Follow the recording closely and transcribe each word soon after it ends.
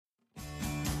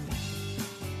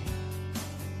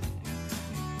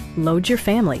Load your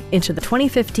family into the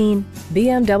 2015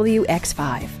 BMW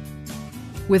X5.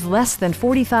 With less than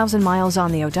 40,000 miles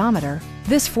on the odometer,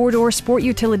 this four-door sport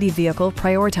utility vehicle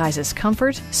prioritizes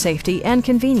comfort, safety, and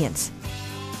convenience.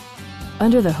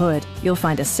 Under the hood, you'll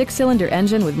find a six-cylinder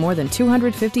engine with more than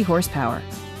 250 horsepower,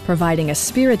 providing a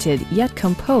spirited yet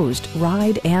composed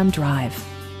ride and drive.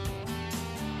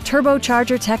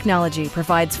 Turbocharger technology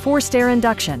provides forced air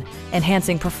induction,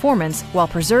 enhancing performance while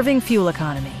preserving fuel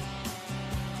economy.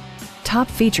 Top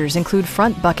features include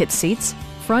front bucket seats,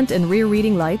 front and rear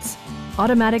reading lights,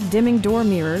 automatic dimming door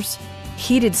mirrors,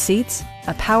 heated seats,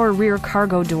 a power rear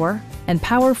cargo door, and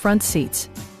power front seats.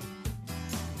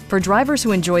 For drivers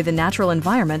who enjoy the natural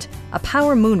environment, a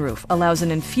power moonroof allows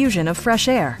an infusion of fresh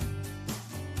air.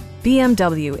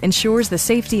 BMW ensures the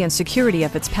safety and security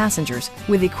of its passengers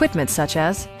with equipment such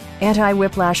as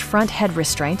anti-whiplash front head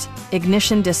restraint,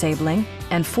 ignition disabling,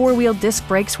 and four-wheel disc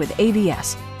brakes with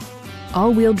ABS.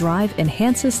 All-wheel drive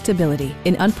enhances stability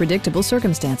in unpredictable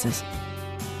circumstances.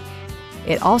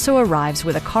 It also arrives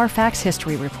with a Carfax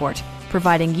history report,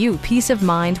 providing you peace of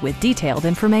mind with detailed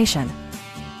information.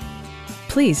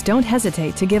 Please don't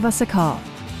hesitate to give us a call.